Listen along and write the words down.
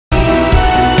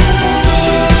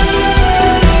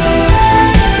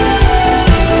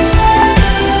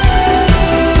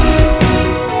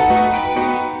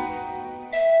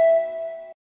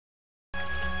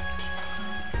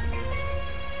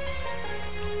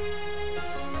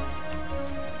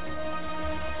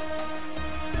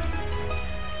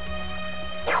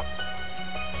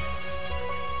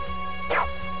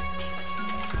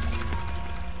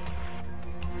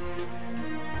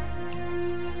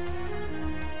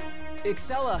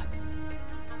Excella!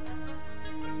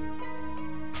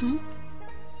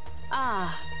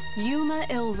 Ah, Yuma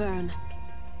Ilvern.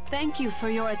 Thank you for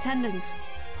your attendance.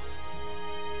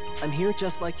 I'm here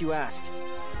just like you asked.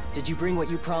 Did you bring what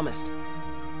you promised?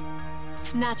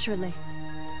 Naturally.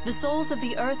 The souls of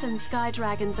the Earth and Sky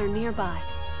Dragons are nearby.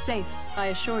 Safe, I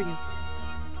assure you.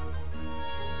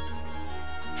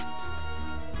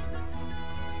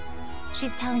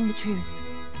 She's telling the truth.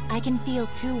 I can feel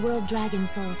 2 world dragon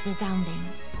souls resounding.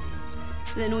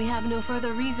 Then we have no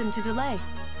further reason to delay.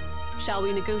 Shall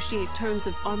we negotiate terms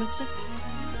of armistice?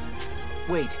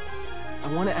 Wait.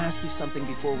 I want to ask you something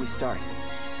before we start.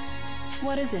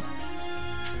 What is it?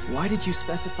 Why did you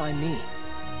specify me?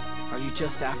 Are you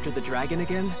just after the dragon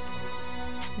again?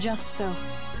 Just so.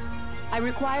 I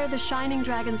require the Shining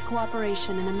Dragon's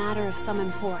cooperation in a matter of some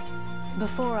import,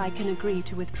 before I can agree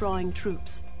to withdrawing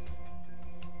troops.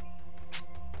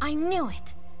 I knew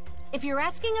it! If you're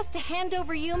asking us to hand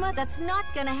over Yuma, that's not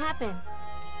gonna happen.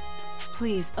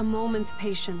 Please, a moment's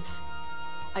patience.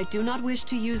 I do not wish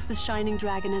to use the Shining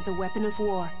Dragon as a weapon of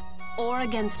war, or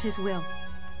against his will.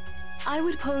 I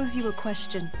would pose you a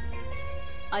question.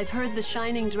 I've heard the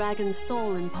Shining Dragon's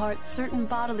soul impart certain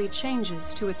bodily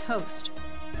changes to its host.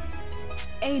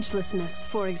 Agelessness,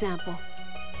 for example.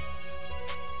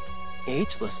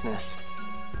 Agelessness?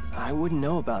 I wouldn't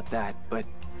know about that, but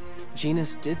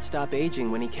Genus did stop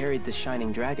aging when he carried the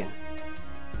Shining Dragon.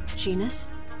 Genus?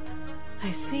 I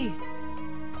see.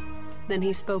 Then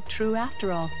he spoke true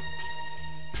after all.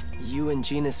 You and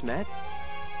Genus met?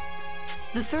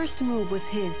 The first move was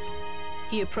his.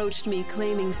 He approached me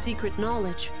claiming secret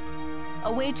knowledge.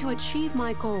 A way to achieve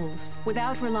my goals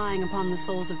without relying upon the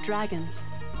souls of dragons.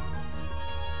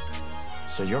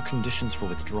 So your conditions for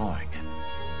withdrawing?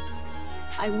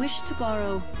 I wish to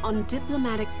borrow, on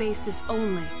diplomatic basis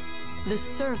only, the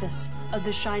service of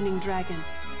the Shining Dragon.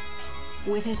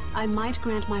 With it, I might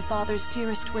grant my father's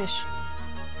dearest wish.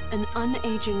 An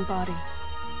unaging body.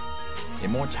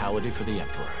 Immortality for the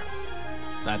Emperor.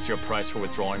 That's your price for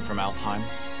withdrawing from Alfheim?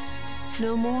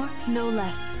 No more, no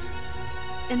less.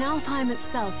 In Alfheim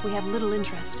itself, we have little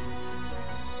interest.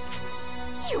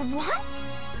 You what?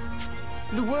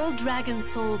 The World Dragon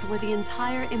souls were the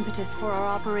entire impetus for our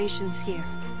operations here.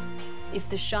 If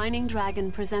the Shining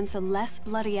Dragon presents a less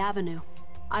bloody avenue,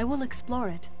 I will explore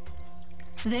it.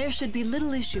 There should be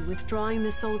little issue with drawing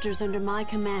the soldiers under my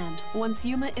command once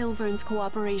Yuma Ilvern's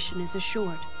cooperation is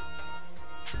assured.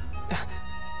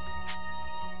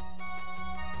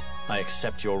 I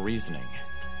accept your reasoning,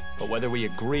 but whether we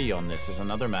agree on this is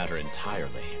another matter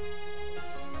entirely.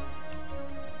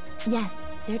 Yes,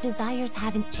 their desires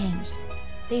haven't changed.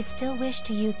 They still wish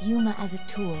to use Yuma as a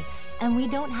tool, and we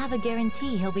don't have a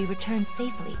guarantee he'll be returned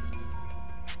safely.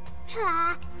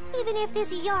 Even if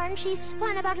this yarn she's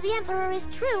spun about the Emperor is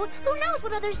true, who knows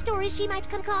what other stories she might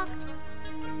concoct?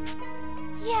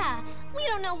 Yeah, we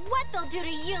don't know what they'll do to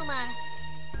Yuma.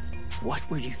 What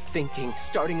were you thinking,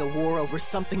 starting a war over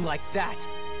something like that?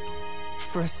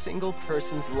 For a single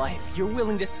person's life, you're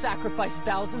willing to sacrifice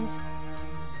thousands?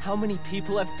 How many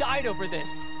people have died over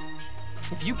this?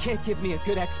 If you can't give me a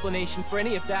good explanation for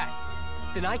any of that,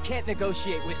 then I can't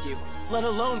negotiate with you, let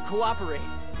alone cooperate.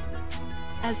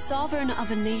 As sovereign of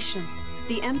a nation,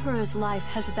 the Emperor's life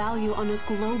has value on a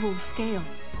global scale.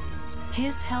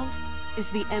 His health is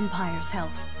the Empire's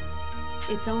health.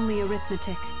 It's only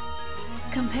arithmetic.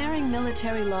 Comparing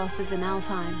military losses in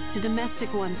Alfheim to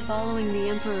domestic ones following the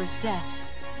Emperor's death,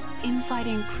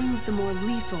 infighting proved the more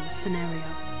lethal scenario.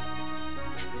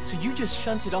 So you just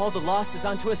shunted all the losses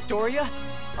onto Astoria?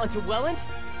 Onto Welland?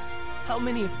 How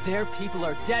many of their people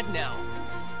are dead now?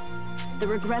 The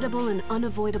regrettable and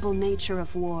unavoidable nature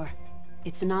of war.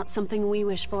 It's not something we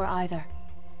wish for either.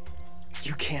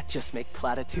 You can't just make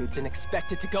platitudes and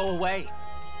expect it to go away.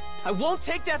 I won't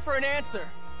take that for an answer!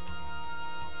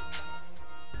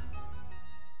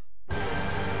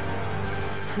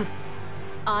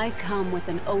 I come with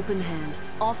an open hand,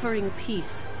 offering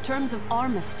peace, terms of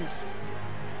armistice.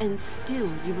 And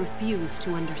still you refuse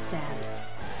to understand.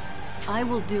 I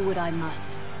will do what I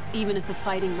must. Even if the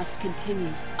fighting must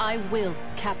continue, I will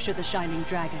capture the Shining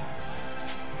Dragon.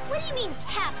 What do you mean,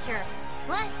 capture?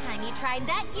 Last time you tried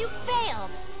that, you failed!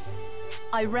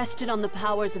 I rested on the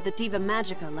powers of the Diva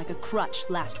Magica like a crutch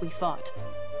last we fought.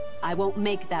 I won't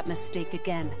make that mistake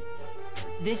again.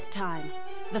 This time,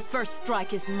 the first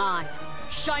strike is mine.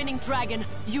 Shining Dragon,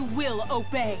 you will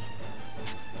obey!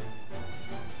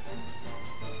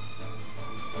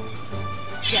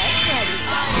 Get ready!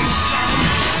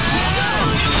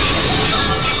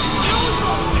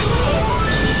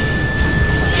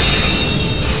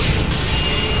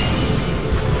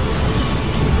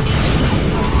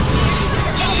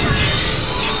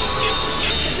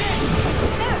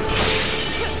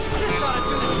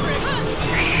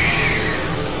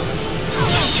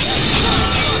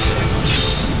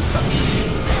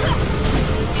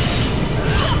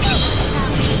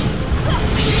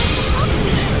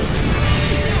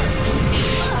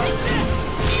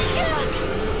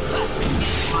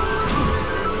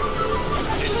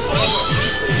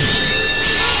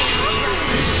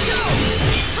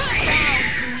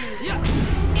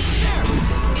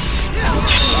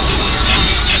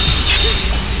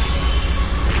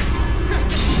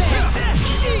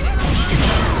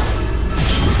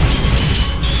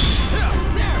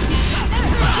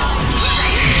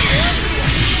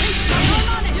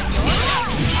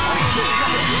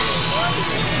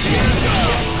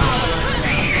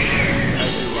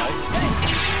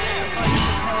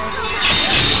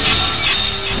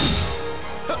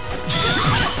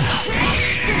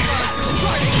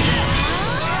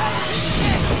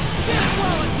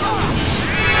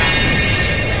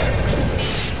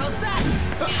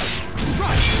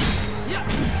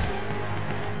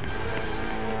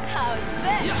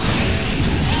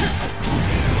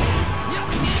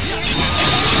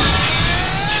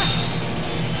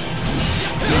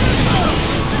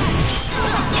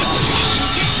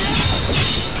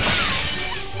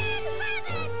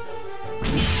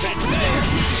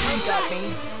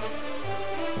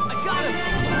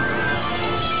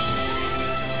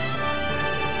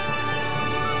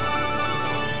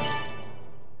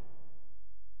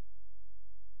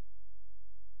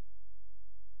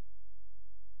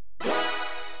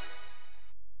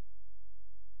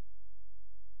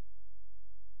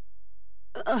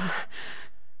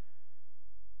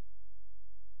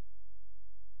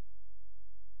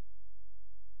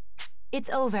 It's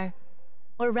over.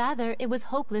 Or rather, it was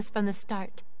hopeless from the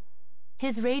start.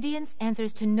 His radiance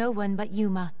answers to no one but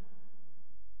Yuma.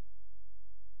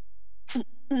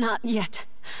 Not yet.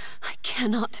 I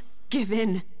cannot give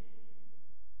in.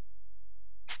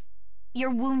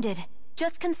 You're wounded.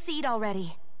 Just concede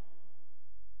already.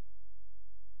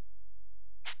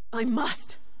 I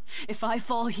must. If I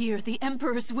fall here, the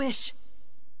Emperor's wish.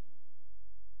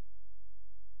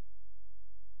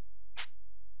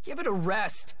 Give it a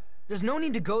rest. There's no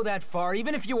need to go that far,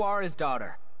 even if you are his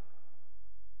daughter.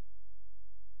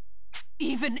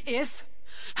 Even if?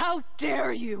 How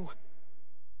dare you?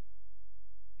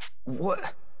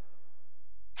 What?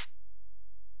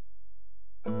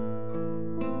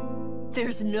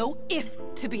 There's no if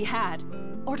to be had.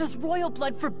 Or does royal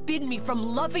blood forbid me from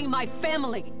loving my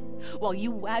family? While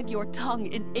you wag your tongue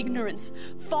in ignorance,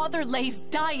 father lays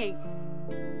dying.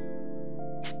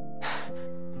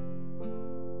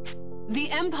 The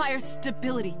Empire's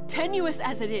stability, tenuous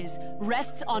as it is,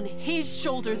 rests on his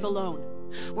shoulders alone.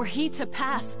 Were he to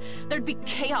pass, there'd be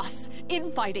chaos,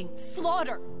 infighting,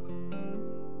 slaughter.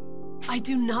 I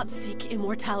do not seek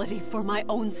immortality for my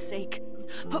own sake,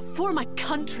 but for my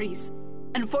country's,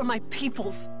 and for my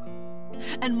people's.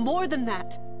 And more than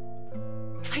that,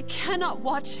 I cannot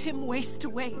watch him waste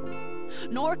away,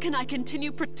 nor can I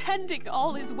continue pretending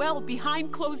all is well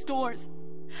behind closed doors.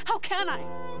 How can I,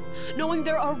 knowing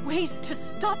there are ways to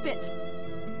stop it?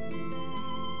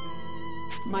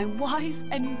 My wise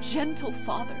and gentle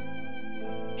father,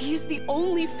 he is the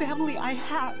only family I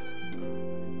have.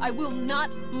 I will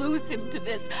not lose him to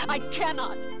this. I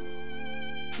cannot.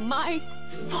 My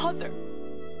father.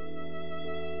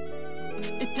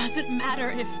 It doesn't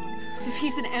matter if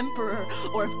he's an emperor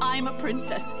or if I'm a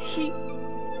princess. He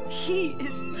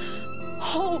is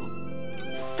home,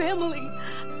 family.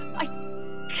 I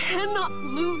cannot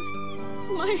lose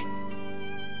my...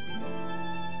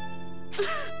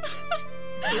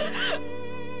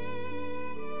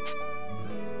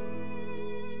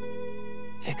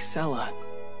 Excella.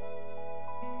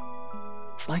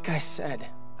 Like I said,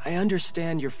 I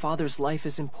understand your father's life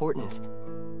is important.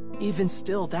 Even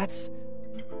still, that's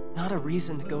not a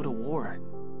reason to go to war.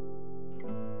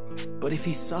 But if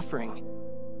he's suffering,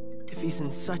 if he's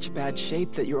in such bad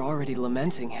shape that you're already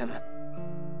lamenting him,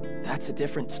 that's a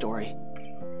different story.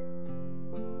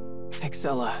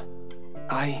 Excella,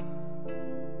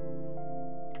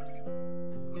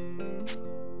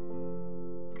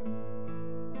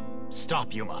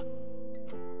 Stop, Yuma.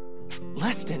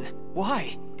 Leston,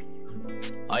 why?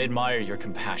 I admire your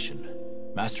compassion.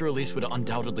 Master Elise would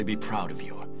undoubtedly be proud of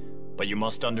you. But you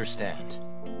must understand,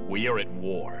 we are at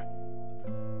war.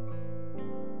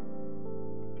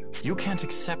 You can't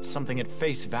accept something at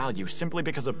face value simply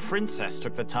because a princess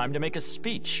took the time to make a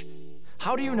speech.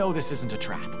 How do you know this isn't a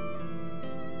trap?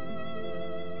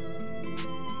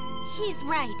 He's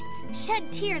right.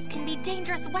 Shed tears can be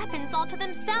dangerous weapons all to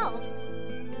themselves.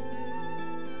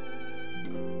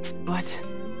 But...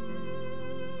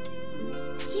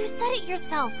 You said it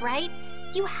yourself, right?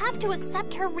 You have to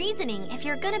accept her reasoning if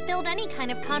you're gonna build any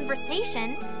kind of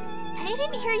conversation. I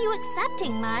didn't hear you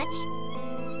accepting much.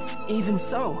 even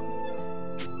so...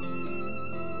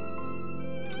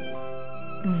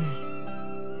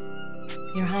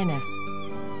 Your Highness,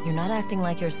 you're not acting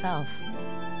like yourself.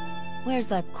 Where's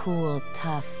that cool,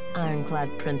 tough,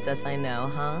 ironclad princess I know,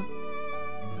 huh?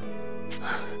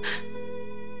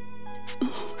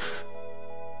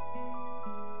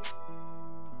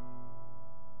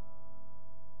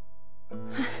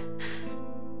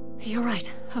 You're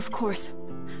right, of course.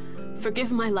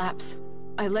 Forgive my lapse.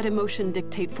 I let emotion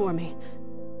dictate for me.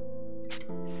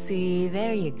 See,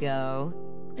 there you go.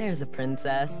 There's a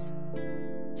princess.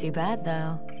 Too bad,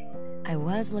 though. I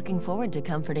was looking forward to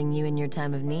comforting you in your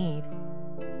time of need.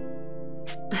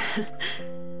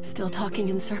 Still talking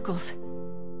in circles.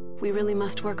 We really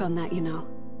must work on that, you know.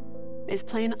 Is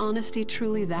plain honesty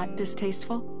truly that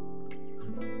distasteful?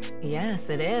 Yes,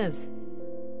 it is.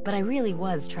 But I really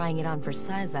was trying it on for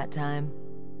size that time.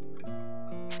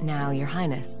 Now, Your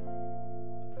Highness.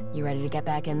 You ready to get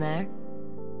back in there?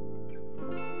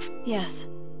 Yes,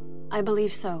 I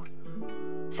believe so.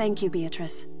 Thank you,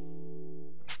 Beatrice.